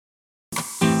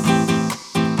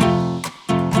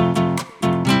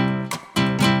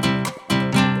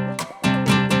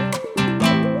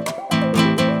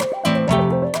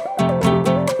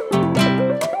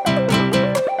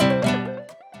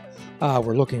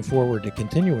looking forward to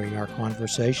continuing our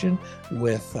conversation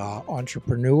with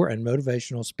entrepreneur and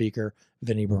motivational speaker,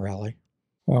 Vinnie Borelli.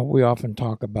 Well, we often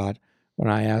talk about, when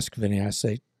I ask Vinnie, I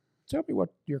say, tell me what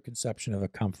your conception of a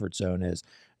comfort zone is.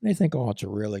 And they think, oh, it's a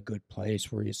really good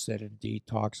place where you sit and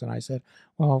detox. And I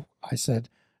said,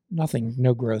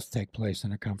 no growth take place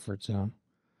in a comfort zone.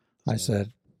 I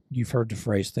said, you've heard the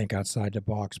phrase, think outside the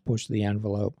box, push the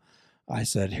envelope. I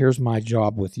said, here's my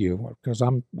job with you. Because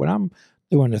when I'm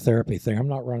doing the therapy thing, I'm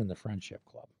not running the friendship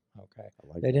club. Okay.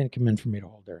 They didn't come in for me to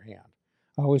hold their hand.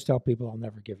 I always tell people I'll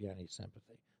never give you any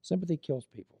sympathy. Sympathy kills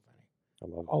people,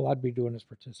 Vinny. All I'd be doing is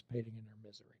participating in their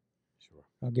misery. Sure.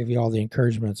 I'll give you all the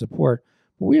encouragement and support.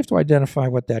 But we have to identify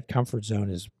what that comfort zone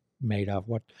is made of,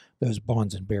 what those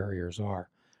bonds and barriers are.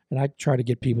 And I try to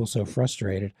get people so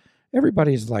frustrated.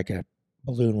 Everybody's like a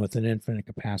balloon with an infinite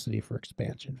capacity for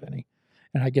expansion, Vinny.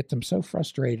 And I get them so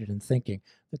frustrated in thinking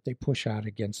that they push out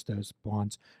against those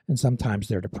bonds. And sometimes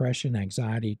they're depression,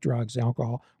 anxiety, drugs,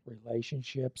 alcohol,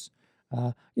 relationships.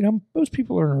 Most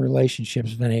people are in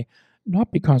relationships, Vinny,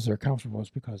 not because they're comfortable, it's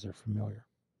because they're familiar.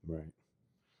 Right.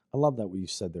 I love that what you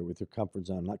said there with your comfort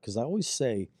zone. Because I always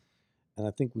say, and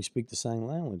I think we speak the same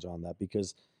language on that,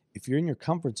 because if you're in your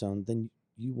comfort zone, then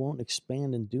you won't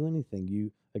expand and do anything.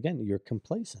 You're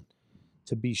complacent.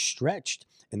 To be stretched.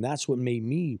 And that's what made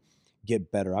me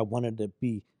get better. I want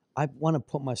to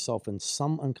put myself in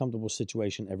some uncomfortable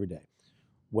situation every day.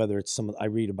 Whether it's I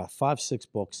read about 5-6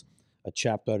 books, a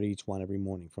chapter out of each one every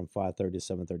morning from 5:30 to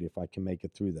 7:30 if I can make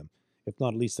it through them. If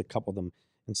not, at least a couple of them.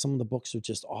 And some of the books are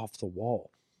just off the wall.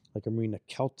 Like I'm reading a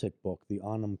Celtic book, the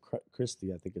Anam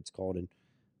Christi, I think it's called, and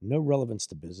no relevance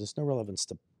to business, no relevance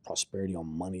to prosperity on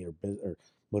money or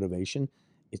motivation.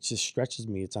 It just stretches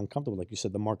me. It's uncomfortable. Like you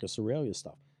said, the Marcus Aurelius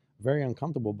stuff. Very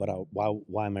uncomfortable, but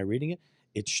why am I reading it?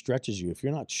 It stretches you. If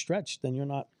you're not stretched, then you're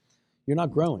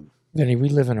not growing. Vinny, we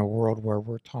live in a world where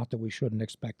we're taught that we shouldn't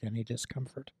expect any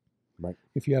discomfort. Right.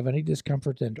 If you have any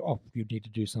discomfort, then, you need to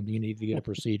do something. You need to get a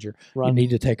procedure. Run. You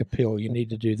need to take a pill. You need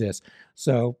to do this.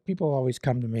 So people always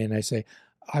come to me and they say,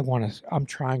 I'm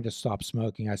trying to stop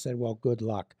smoking. I said, well, good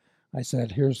luck. I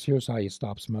said, here's how you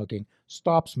stop smoking.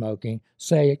 Stop smoking,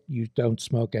 say you don't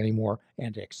smoke anymore,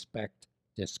 and expect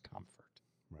discomfort.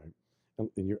 Right.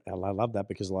 And I love that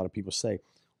because a lot of people say,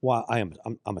 well, I'm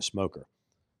a smoker.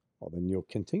 Well, then you'll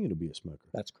continue to be a smoker.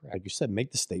 That's correct. Like you said,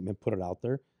 make the statement, put it out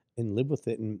there, and live with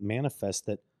it and manifest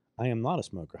that I am not a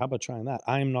smoker. How about trying that?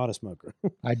 I am not a smoker.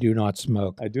 I do not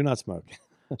smoke. I do not smoke.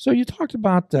 So you talked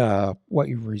about what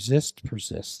you resist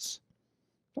persists.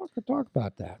 Talk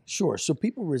about that. Sure. So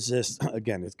people resist,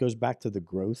 again, it goes back to the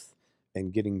growth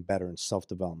and getting better and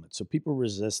self-development. So people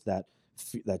resist that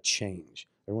change.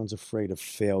 Everyone's afraid of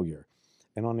failure.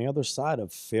 And on the other side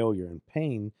of failure and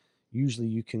pain, usually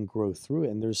you can grow through it.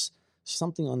 And there's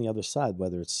something on the other side,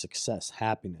 whether it's success,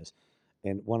 happiness.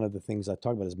 And one of the things I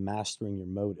talk about is mastering your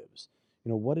motives.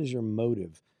 What is your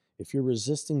motive? If you're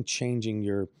resisting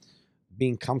changing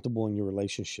being comfortable in your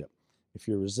relationship, if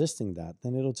you're resisting that,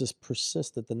 then it'll just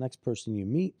persist at the next person you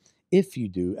meet. If you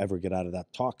do ever get out of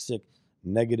that toxic,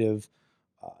 negative,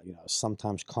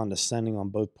 sometimes condescending on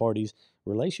both parties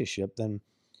relationship, then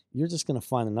you're just going to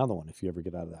find another one if you ever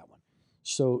get out of that one.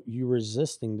 So you're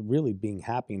resisting really being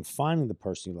happy and finding the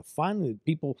person you love. Finding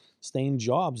people stay in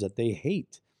jobs that they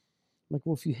hate. Like,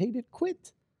 well, if you hate it,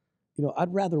 quit.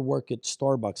 I'd rather work at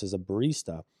Starbucks as a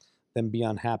barista than be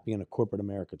unhappy in a corporate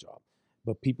America job.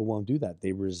 But people won't do that.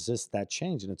 They resist that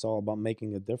change, and it's all about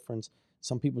making a difference.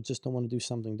 Some people just don't want to do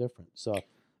something different. So,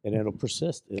 and it'll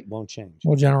persist. It won't change.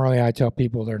 Well, generally, I tell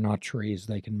people they're not trees.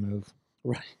 They can move.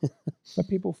 Right. But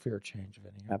people fear change,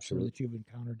 Vinny. I'm Absolutely. sure that you've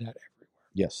encountered that everywhere.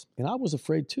 Yes. And I was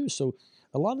afraid too. So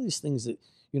a lot of these things that,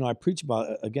 I preach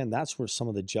about, again, that's where some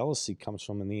of the jealousy comes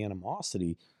from and the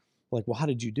animosity. Like, well, how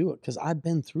did you do it? Because I've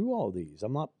been through all these.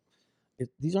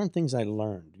 These aren't things I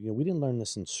learned. We didn't learn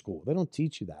this in school. They don't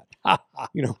teach you that.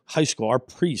 High school, our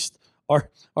priests,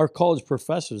 our college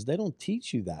professors, they don't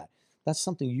teach you that. That's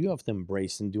something you have to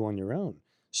embrace and do on your own.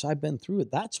 So I've been through it.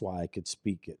 That's why I could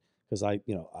speak it, because I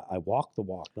walk the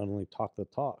walk, not only talk the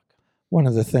talk. One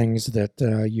of the things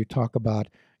that you talk about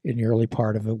in the early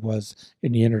part of it was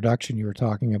in the introduction you were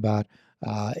talking about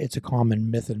it's a common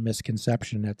myth and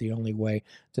misconception that the only way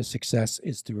to success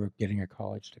is through getting a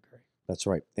college degree. That's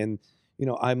right. And,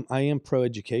 I am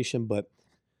pro-education, but,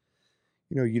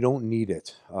 you don't need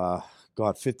it.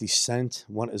 50 Cent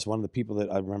is one of the people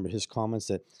that I remember his comments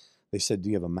that they said, do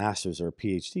you have a master's or a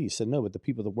PhD? He said, no, but the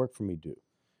people that work for me do.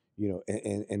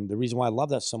 And the reason why I love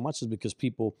that so much is because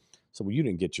people said, well, you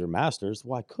didn't get your master's.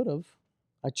 Well, I could have.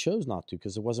 I chose not to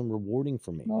because it wasn't rewarding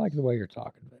for me. I like the way you're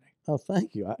talking, Vinny. Oh,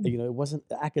 thank you. It wasn't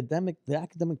the academic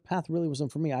path really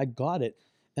wasn't for me. I got it,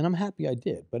 and I'm happy I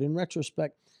did. But in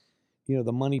retrospect,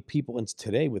 the money people, and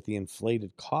today with the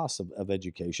inflated costs of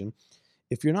education,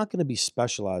 if you're not going to be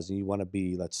specialized and you want to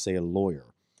be, let's say, a lawyer,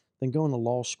 then going to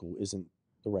law school isn't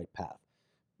the right path.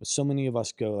 But so many of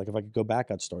us go, like, if I could go back,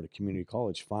 I'd start at community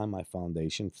college, find my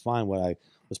foundation, find what I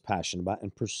was passionate about,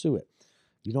 and pursue it.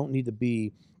 You don't need to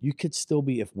be, you could still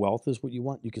be, if wealth is what you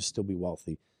want, you could still be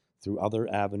wealthy through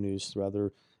other avenues, through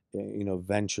other,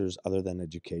 ventures other than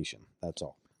education. That's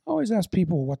all. I always ask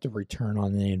people what the return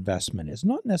on the investment is.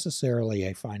 Not necessarily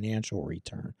a financial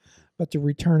return, but the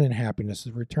return in happiness,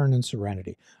 the return in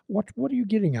serenity. What are you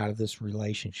getting out of this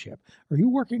relationship? Are you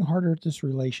working harder at this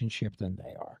relationship than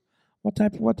they are? What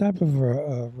type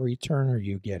of return are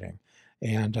you getting?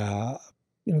 And I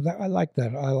like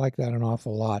that. I like that an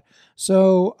awful lot.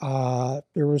 So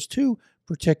there was two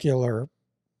particular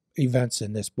events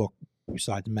in this book,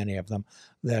 besides many of them,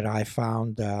 that I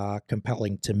found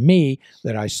compelling to me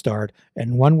that I starred.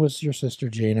 And one was your sister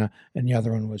Gina, and the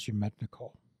other one was you met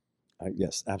Nicole.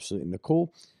 Yes, absolutely.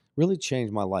 Nicole really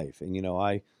changed my life, and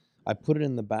I put it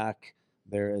in the back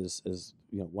there as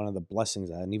one of the blessings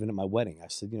I had. And even at my wedding, I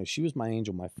said, she was my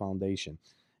angel, my foundation.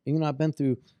 And I've been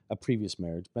through a previous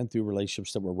marriage, been through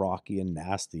relationships that were rocky and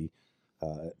nasty,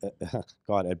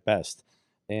 God, at best.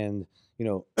 And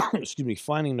excuse me,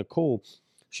 finding Nicole,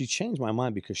 she changed my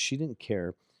mind because she didn't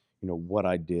care, what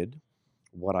I did,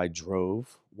 what I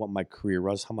drove, what my career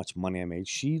was, how much money I made.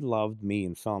 She loved me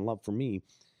and fell in love for me,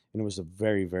 and it was a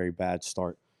very, very bad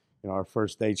start. Our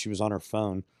first date, she was on her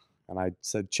phone, and I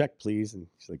said, "Check, please." And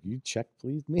she's like, "You check,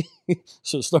 please, me?"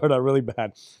 So it started out really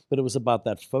bad, but it was about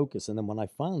that focus. And then when I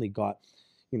finally got,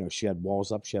 she had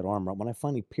walls up, she had armor up. When I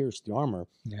finally pierced the armor,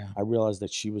 Yeah. I realized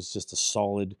that she was just a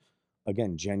solid,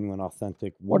 again, genuine,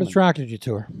 authentic What woman. attracted you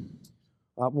to her?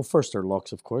 Well, first her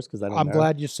looks, of course, because I didn't I'm know.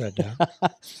 glad you said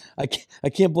that. I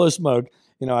can't blow smoke.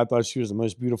 I thought she was the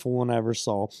most beautiful one I ever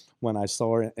saw when I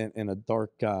saw her in a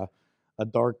dark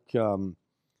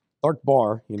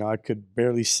bar. I could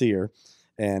barely see her.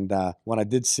 And when I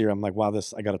did see her, I'm like, wow,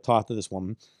 I got to talk to this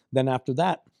woman. Then after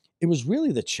that, it was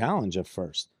really the challenge at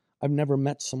first. I've never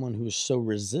met someone who was so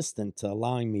resistant to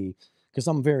allowing me, because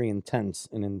I'm very intense,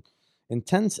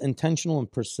 intentional,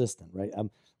 and persistent, right?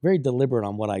 I'm very deliberate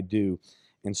on what I do.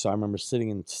 And so I remember sitting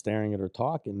and staring at her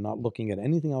talk and not looking at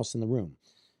anything else in the room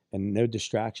and no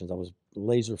distractions. I was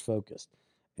laser focused.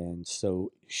 And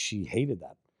so she hated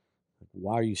that. Like,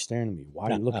 why are you staring at me? Why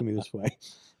are you looking at me this way?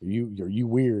 Are you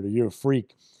weird? Are you a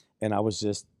freak? And I was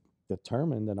just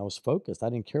determined, and I was focused. I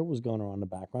didn't care what was going on in the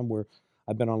background, where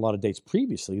I've been on a lot of dates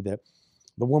previously that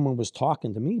the woman was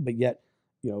talking to me, but yet,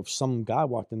 if some guy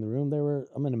walked in the room,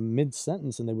 I'm in a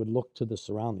mid-sentence, and they would look to the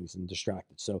surroundings and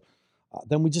distracted. So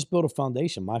then we just built a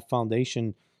foundation. My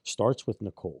foundation starts with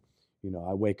Nicole.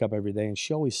 I wake up every day, and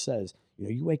she always says,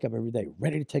 you wake up every day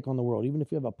ready to take on the world, even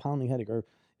if you have a pounding headache, or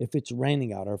if it's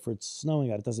raining out, or if it's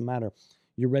snowing out, it doesn't matter.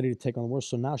 You're ready to take on the world.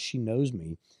 So now she knows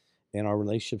me, and our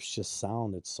relationship's just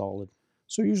sound. It's solid.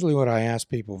 So usually what I ask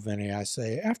people, Vinny, I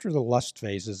say, after the lust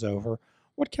phase is over,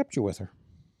 what kept you with her?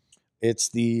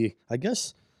 It's I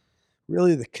guess,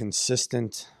 really the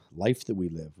consistent life that we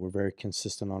live. We're very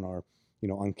consistent on our,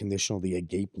 unconditional, the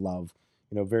agape love,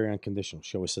 very unconditional.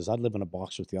 She always says, "I'd live in a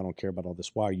box with you. I don't care about all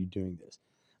this. Why are you doing this?"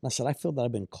 And I said, "I feel that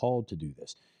I've been called to do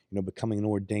this, becoming an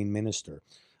ordained minister,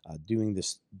 doing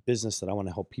this business that I want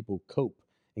to help people cope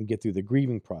and get through the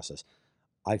grieving process.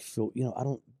 I feel, I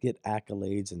don't get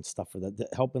accolades and stuff for that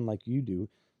helping like you do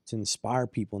to inspire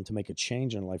people and to make a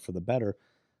change in life for the better.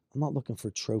 I'm not looking for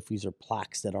trophies or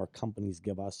plaques that our companies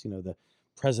give us, the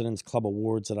President's Club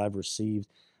awards that I've received.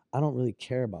 I don't really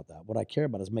care about that. What I care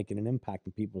about is making an impact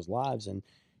in people's lives, and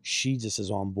she just is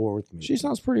on board with me. She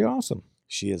sounds pretty awesome.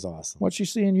 She is awesome. What's she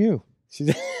see in you?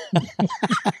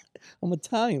 I'm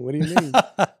Italian. What do you mean?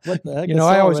 What the heck?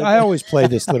 I always play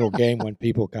this little game when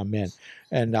people come in,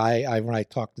 and when I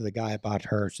talk to the guy about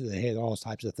her, they had all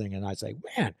types of things, and I say,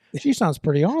 "Man, she sounds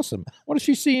pretty awesome. What does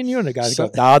she see in you?" And the guy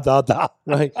goes, "Da da da."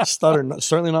 Right, stutter.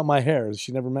 Certainly not my hair.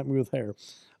 She never met me with hair,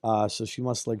 so she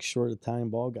must like short Italian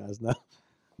bald guys.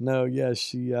 No, yeah,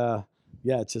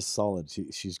 it's just solid.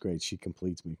 She's great. She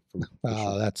completes me. For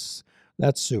sure.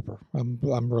 That's super.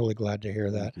 I'm really glad to hear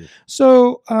that. Thank you.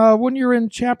 So when you're in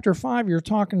chapter 5, you're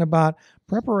talking about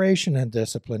preparation and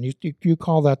discipline. You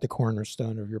call that the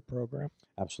cornerstone of your program.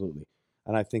 Absolutely,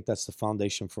 and I think that's the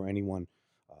foundation for anyone.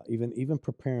 Even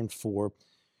preparing for,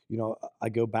 I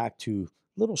go back to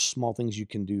little small things you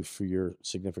can do for your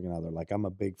significant other. Like, I'm a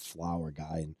big flower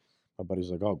guy, and my buddy's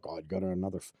like, "Oh God, got her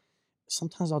another."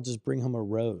 Sometimes I'll just bring him a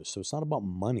rose. So it's not about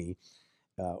money.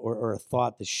 or a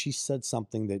thought that she said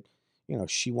something that,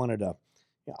 she wanted a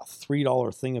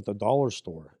 $3 thing at the dollar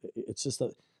store. It's just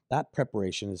that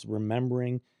preparation is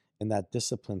remembering and that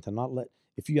discipline to not let,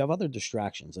 if you have other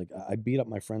distractions, like I beat up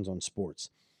my friends on sports.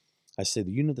 I say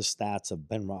that you know the stats of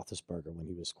Ben Roethlisberger when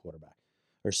he was quarterback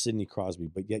or Sidney Crosby,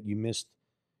 but yet you missed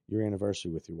your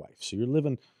anniversary with your wife. So you're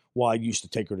living, well, I used to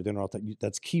take her to dinner all the time.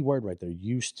 That's key word right there,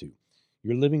 used to.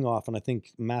 You're living off, and I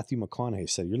think Matthew McConaughey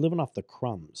said, you're living off the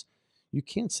crumbs. You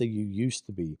can't say you used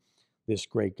to be this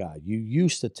great guy. You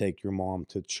used to take your mom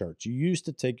to church. You used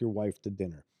to take your wife to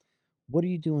dinner. What are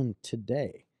you doing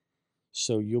today?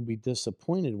 So you'll be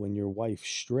disappointed when your wife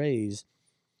strays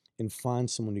and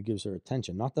finds someone who gives her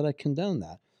attention. Not that I condone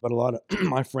that, but a lot of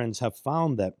my friends have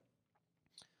found that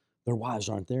their wives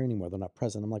aren't there anymore. They're not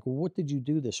present. I'm like, well, what did you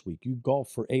do this week? You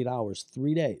golfed for 8 hours,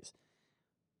 3 days,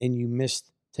 and you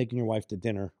missed taking your wife to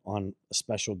dinner on a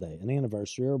special day, an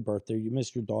anniversary or a birthday. You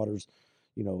missed your daughter's,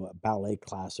 ballet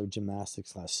class or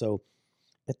gymnastics class. So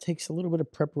it takes a little bit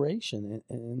of preparation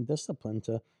and discipline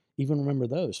to even remember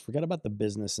those. Forget about the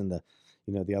business and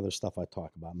the other stuff I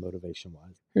talk about motivation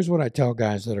wise. Here's what I tell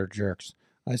guys that are jerks.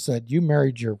 I said, you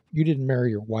didn't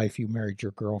marry your wife, you married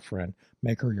your girlfriend.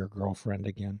 Make her your girlfriend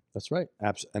again. That's right.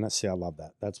 And I love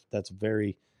that. That's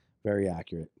very, very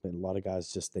accurate. But a lot of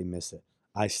guys they miss it.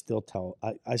 I still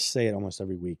I say it almost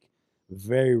every week.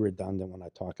 Very redundant when I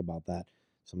talk about that.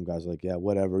 Some guys are like, yeah,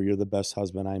 whatever, you're the best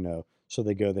husband I know. So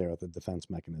they go there with a defense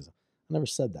mechanism. I never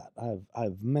said that. I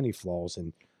have many flaws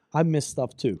and I miss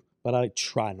stuff too, but I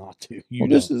try not to.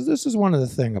 This is one of the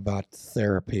thing about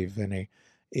therapy, Vinny,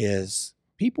 is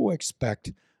people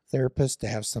expect therapists to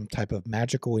have some type of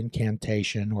magical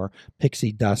incantation or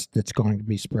pixie dust that's going to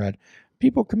be spread.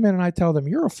 People come in and I tell them,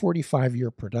 you're a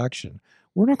 45-year production.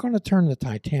 We're not going to turn the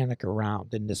Titanic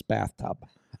around in this bathtub.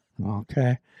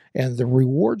 Okay. And the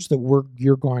rewards that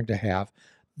you're going to have,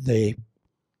 they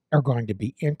are going to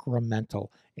be incremental,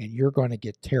 and you're going to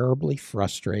get terribly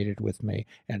frustrated with me.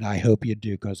 And I hope you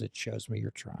do, because it shows me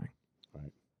you're trying.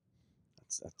 Right.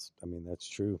 That's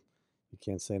true. You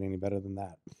can't say it any better than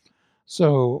that.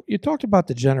 So you talked about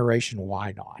the generation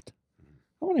why not.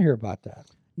 I want to hear about that.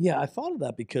 Yeah, I thought of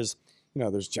that because,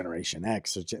 there's Generation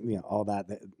X or, all that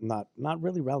not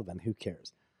really relevant. Who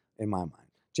cares in my mind?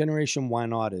 Generation why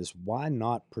not is why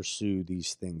not pursue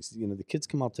these things? The kids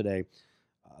come out today,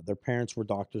 their parents were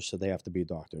doctors, so they have to be a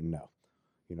doctor. No.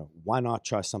 Why not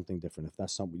try something different if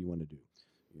that's not what you want to do?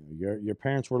 Your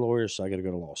parents were lawyers, so I got to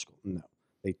go to law school. No.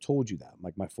 They told you that.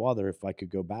 Like my father, if I could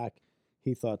go back,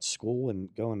 he thought school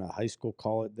and going to high school,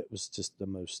 college, that was just the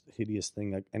most hideous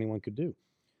thing that anyone could do.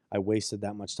 I wasted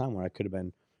that much time where I could have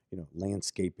been,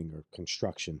 landscaping or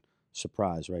construction.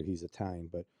 Surprise, right? He's Italian,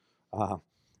 but I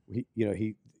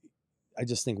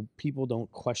just think people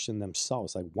don't question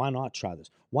themselves. Like, why not try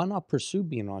this? Why not pursue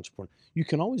being an entrepreneur? You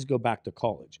can always go back to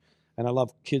college. And I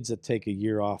love kids that take a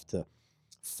year off to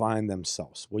find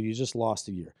themselves. Well, you just lost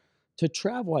a year. To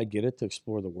travel, I get it, to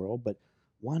explore the world, but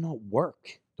why not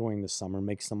work during the summer,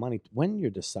 make some money when you're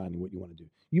deciding what you want to do?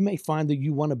 You may find that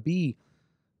you want to be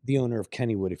the owner of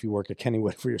Kennywood if you work at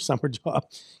Kennywood for your summer job.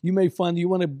 You may find that you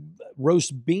want to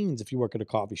roast beans if you work at a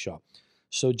coffee shop.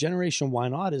 So generation why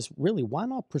not is really, why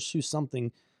not pursue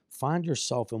something, find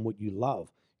yourself in what you love.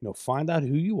 Find out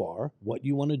who you are, what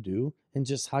you want to do, and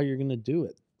just how you're going to do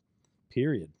it,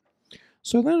 period.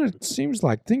 So then it seems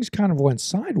like things kind of went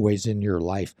sideways in your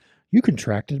life. You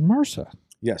contracted MRSA.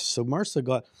 Yes. So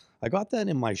MRSA I got that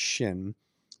in my shin.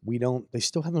 They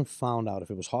still haven't found out if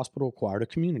it was hospital acquired or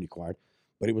community acquired,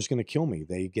 but it was going to kill me.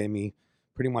 They gave me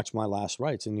pretty much my last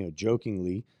rites. And,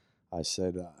 jokingly, I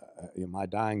said, my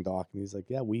dying doc, and he's like,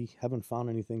 yeah, we haven't found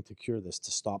anything to cure this,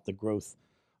 to stop the growth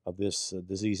of this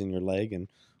disease in your leg. And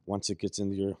once it gets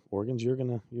into your organs, you're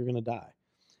going to die.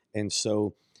 And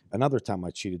so another time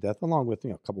I cheated death, along with,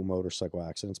 a couple motorcycle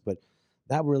accidents, but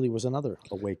that really was another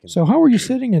awakening. So how were you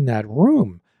sitting in that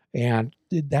room? And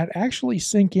did that actually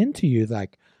sink into you?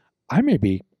 Like, I may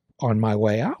be on my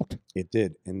way out. It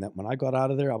did. And that when I got out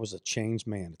of there, I was a changed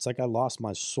man. It's like I lost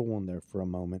my soul in there for a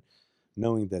moment,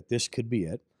 knowing that this could be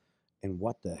it. And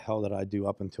what the hell did I do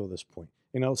up until this point?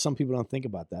 Some people don't think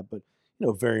about that, but,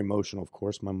 very emotional, of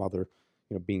course. My mother,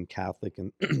 being Catholic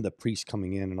and the priest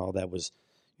coming in and all that was,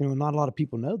 not a lot of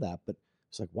people know that, but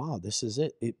it's like, wow, this is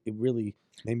it. It really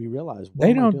made me realize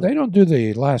they don't do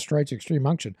the last rites extreme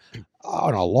unction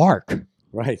on a lark.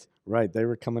 Right. They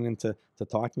were coming in to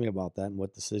talk to me about that and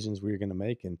what decisions we were going to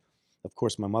make. And of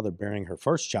course, my mother, bearing her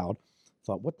first child,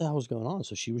 thought, what the hell was going on?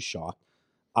 So she was shocked.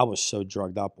 I was so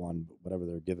drugged up on whatever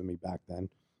they were giving me back then,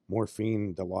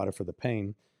 morphine, Dilaudid for the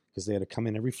pain, because they had to come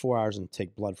in every 4 hours and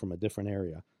take blood from a different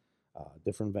area,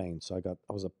 different vein. So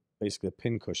I was a basically a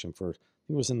pincushion for, I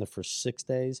think it was in there for 6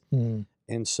 days. Mm.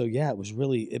 And so, yeah,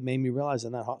 it made me realize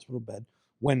in that hospital bed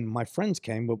when my friends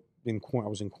came, but I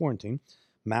was in quarantine,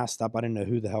 masked up. I didn't know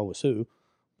who the hell was who,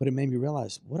 but it made me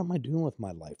realize, what am I doing with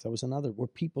my life? That was another where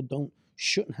people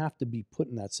shouldn't have to be put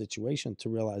in that situation to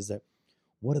realize that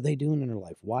what are they doing in their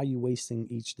life? Why are you wasting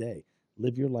each day?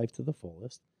 Live your life to the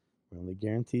fullest. We're only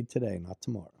guaranteed today, not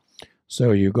tomorrow.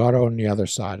 So you got on the other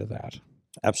side of that.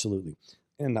 Absolutely.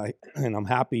 And I'm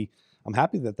happy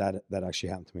that actually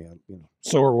happened to me.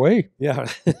 So are we. Yeah.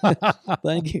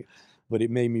 Thank you. But it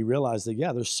made me realize that,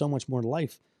 yeah, there's so much more to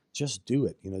life. Just do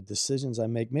it. Decisions I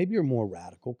make maybe are more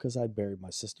radical because I buried my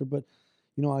sister. But,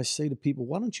 I say to people,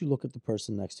 why don't you look at the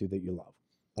person next to you that you love?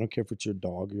 I don't care if it's your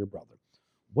dog or your brother.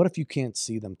 What if you can't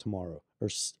see them tomorrow or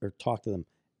talk to them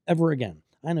ever again?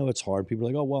 I know it's hard. People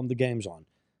are like, oh, well, the game's on.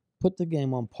 Put the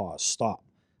game on pause. Stop.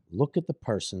 Look at the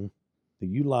person that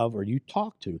you love or you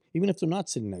talk to, even if they're not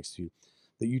sitting next to you,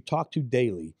 that you talk to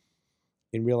daily,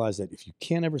 and realize that if you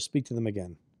can't ever speak to them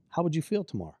again, how would you feel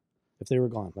tomorrow if they were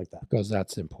gone like that? Because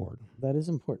that's important. That is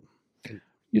important.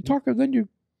 Then you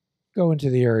go into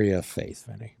the area of faith,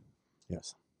 Vinny.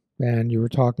 Yes. And you were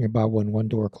talking about when one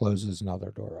door closes,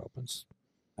 another door opens.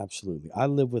 Absolutely. I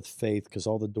live with faith because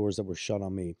all the doors that were shut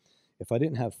on me, if I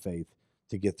didn't have faith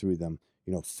to get through them,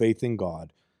 faith in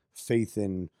God, faith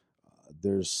in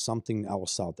there's something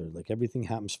else out there. Like everything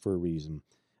happens for a reason.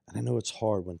 And I know it's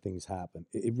hard when things happen.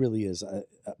 It really is.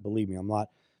 Believe me, I'm not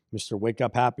Mr. Wake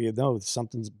Up Happy. No,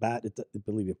 something's bad.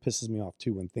 Believe me, it pisses me off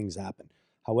too when things happen.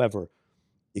 However,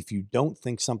 if you don't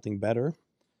think something better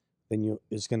then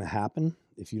it's going to happen,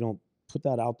 if you don't put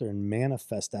that out there and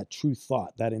manifest that true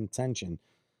thought, that intention,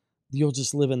 you'll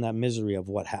just live in that misery of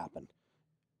what happened.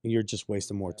 And you're just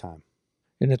wasting more time.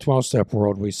 In the 12-step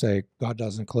world, we say God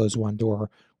doesn't close one door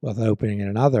without opening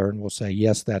another, and we'll say,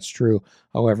 yes, that's true.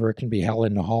 However, it can be hell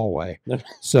in the hallway.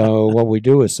 So what we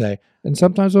do is say, and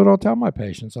sometimes what I'll tell my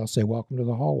patients, I'll say, welcome to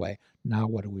the hallway. Now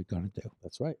what are we going to do?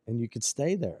 That's right. And you could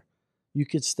stay there. You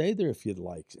could stay there if you'd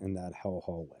like in that hell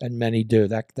hallway. And many do.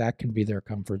 That can be their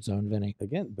comfort zone, Vinny.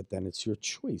 Again, but then it's your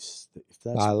choice.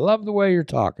 I love the way you're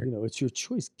talking. It's your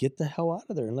choice. Get the hell out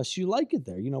of there unless you like it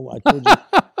there. I told you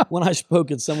when I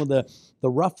spoke at some of the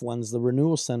rough ones, the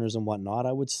renewal centers and whatnot,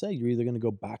 I would say you're either going to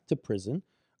go back to prison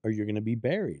or you're going to be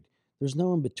buried. There's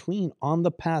no in between on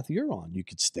the path you're on. You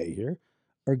could stay here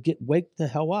or wake the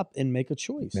hell up and make a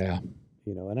choice. Yeah.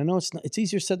 And I know it's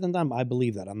easier said than done. I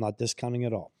believe that. I'm not discounting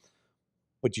at all.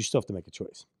 But you still have to make a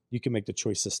choice. You can make the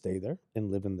choice to stay there and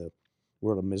live in the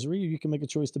world of misery, or you can make a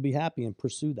choice to be happy and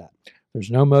pursue that. There's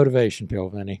no motivation pill,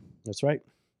 Vinny. That's right.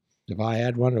 If I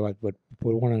had one, I would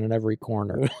put one in every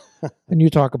corner. And you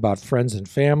talk about friends and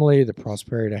family, the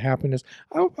prosperity of happiness.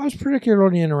 I was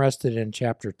particularly interested in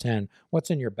chapter 10. What's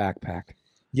in your backpack?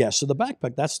 Yeah, so the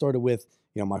backpack, that started with,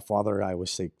 my father, I always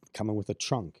say, coming with a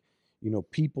trunk.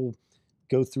 People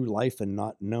go through life and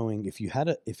not knowing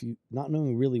not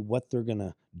knowing really what they're going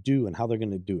to do and how they're going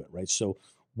to do it, right? So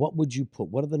what would you put?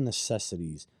 What are the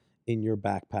necessities in your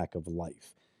backpack of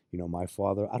life? My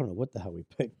father, I don't know what the hell he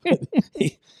picked, but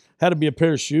he had to be a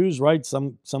pair of shoes, right?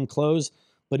 Some clothes,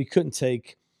 but he couldn't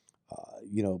take,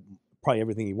 probably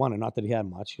everything he wanted. Not that he had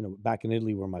much. Back in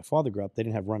Italy where my father grew up, they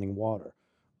didn't have running water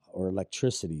or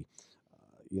electricity,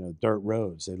 dirt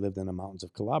roads. They lived in the mountains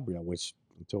of Calabria, which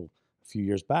until a few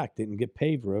years back didn't get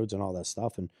paved roads and all that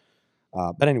stuff. And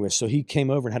but anyway, so he came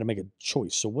over and had to make a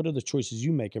choice. So what are the choices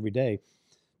you make every day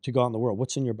to go out in the world?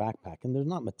 What's in your backpack? And there's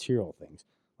not material things.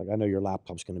 Like I know your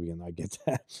laptop's going to be in there. I get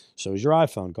that. So is your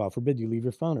iPhone. God forbid you leave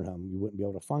your phone at home. You wouldn't be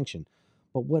able to function.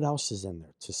 But what else is in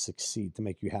there to succeed, to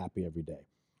make you happy every day?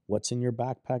 What's in your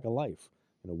backpack of life?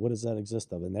 What does that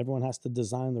exist of? And everyone has to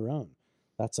design their own.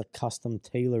 That's a custom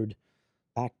tailored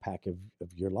backpack of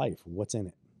your life. What's in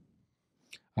it?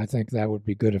 I think that would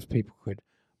be good if people could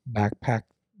backpack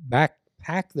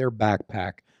their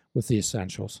backpack with the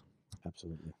essentials.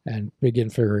 Absolutely. And begin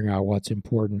figuring out what's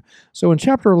important. So in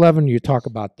chapter 11, you talk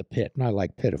about the PIT, and I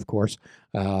like PIT, of course,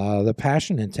 the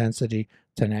passion, intensity,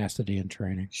 tenacity, and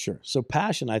training. Sure. So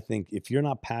passion, I think, if you're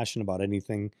not passionate about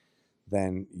anything,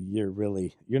 then you're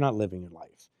not living your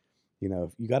life.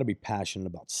 You got to be passionate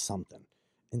about something.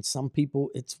 And some people,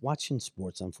 it's watching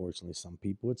sports, unfortunately. Some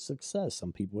people, it's success.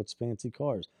 Some people, it's fancy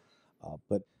cars.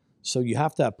 But so you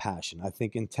have to have passion. I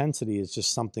think intensity is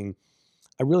just something,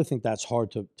 I really think that's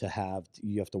hard to have.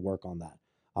 You have to work on that.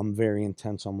 I'm very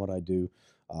intense on what I do.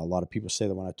 A lot of people say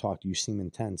that when I talk to you, seem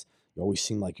intense. You always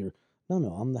seem like no,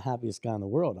 I'm the happiest guy in the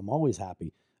world. I'm always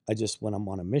happy. When I'm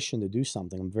on a mission to do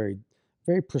something, I'm very,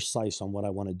 very precise on what I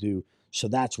want to do. So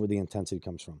that's where the intensity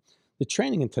comes from. The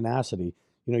training and tenacity,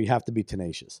 you have to be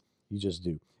tenacious. You just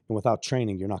do. And without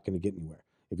training, you're not going to get anywhere.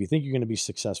 If you think you're going to be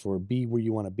successful or be where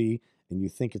you want to be, and you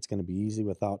think it's going to be easy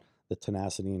without the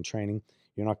tenacity and training,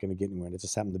 you're not going to get anywhere. And it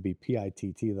just happened to be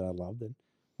PITT that I loved. And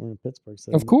we're in Pittsburgh.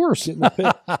 So Of course. Get in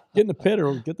the pit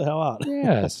or get the hell out.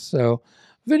 Yes. So,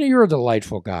 Vinny, you're a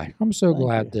delightful guy. I'm so Thank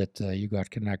glad that you got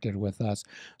connected with us.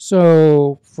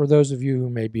 So, for those of you who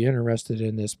may be interested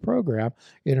in this program,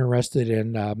 interested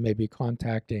in maybe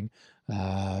contacting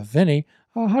Vinny,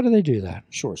 how do they do that?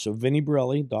 Sure. So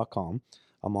VinnyBorelli.com.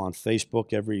 I'm on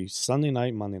Facebook every Sunday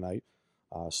night, Monday night.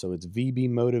 So it's VB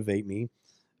Motivate Me,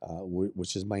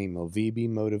 which is my email,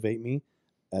 VBMotivateMe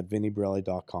at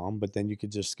VinnyBorelli.com. But then you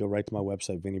could just go right to my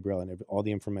website, Vinny Borelli, and all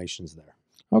the information's there.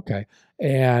 Okay.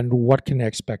 And what can they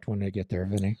expect when they get there,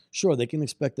 Vinny? Sure. They can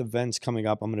expect events coming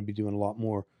up. I'm going to be doing a lot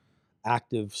more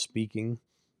active speaking,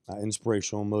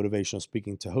 inspirational, motivational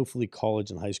speaking to hopefully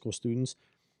college and high school students.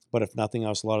 But if nothing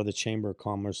else, a lot of the Chamber of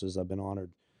Commerce's, I've been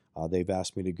honored. They've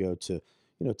asked me to go to,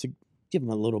 to give them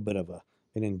a little bit of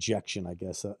an injection, I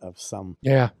guess, of some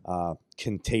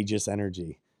contagious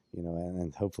energy,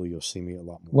 and hopefully you'll see me a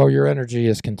lot more. Well, your energy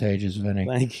is contagious, Vinny.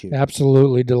 Thank you.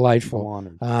 Absolutely delightful.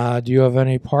 I'm honored. Do you have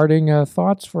any parting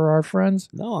thoughts for our friends?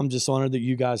 No, I'm just honored that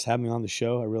you guys have me on the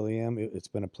show. I really am. It's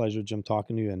been a pleasure, Jim,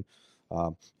 talking to you. And,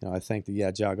 I thank the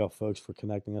Jago folks for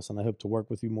connecting us, and I hope to work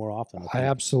with you more often.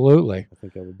 Absolutely. I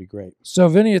think that would be great. So,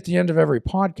 Vinny, at the end of every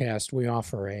podcast, we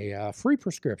offer a free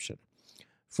prescription.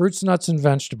 Fruits, nuts, and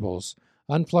vegetables.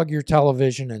 Unplug your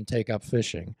television and take up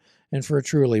fishing. And for a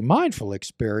truly mindful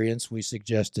experience, we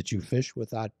suggest that you fish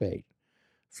without bait.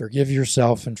 Forgive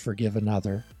yourself and forgive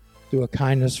another. Do a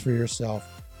kindness for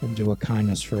yourself and do a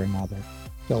kindness for another.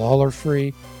 Till all are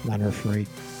free, none are free.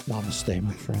 Namaste,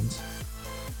 my friends.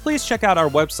 Please check out our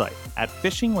website at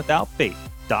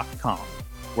fishingwithoutbait.com,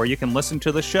 where you can listen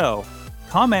to the show,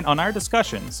 comment on our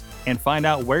discussions, and find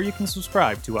out where you can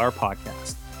subscribe to our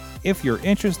podcast. If you're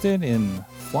interested in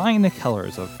flying the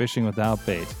colors of Fishing Without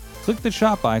Bait, click the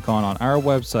shop icon on our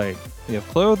website. We have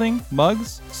clothing,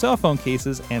 mugs, cell phone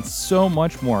cases, and so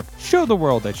much more. Show the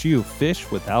world that you fish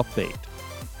without bait.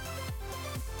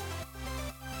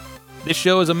 This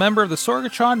show is a member of the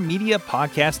Sorgatron Media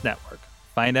Podcast Network.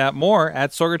 Find out more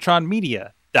at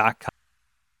sorgatronmedia.com.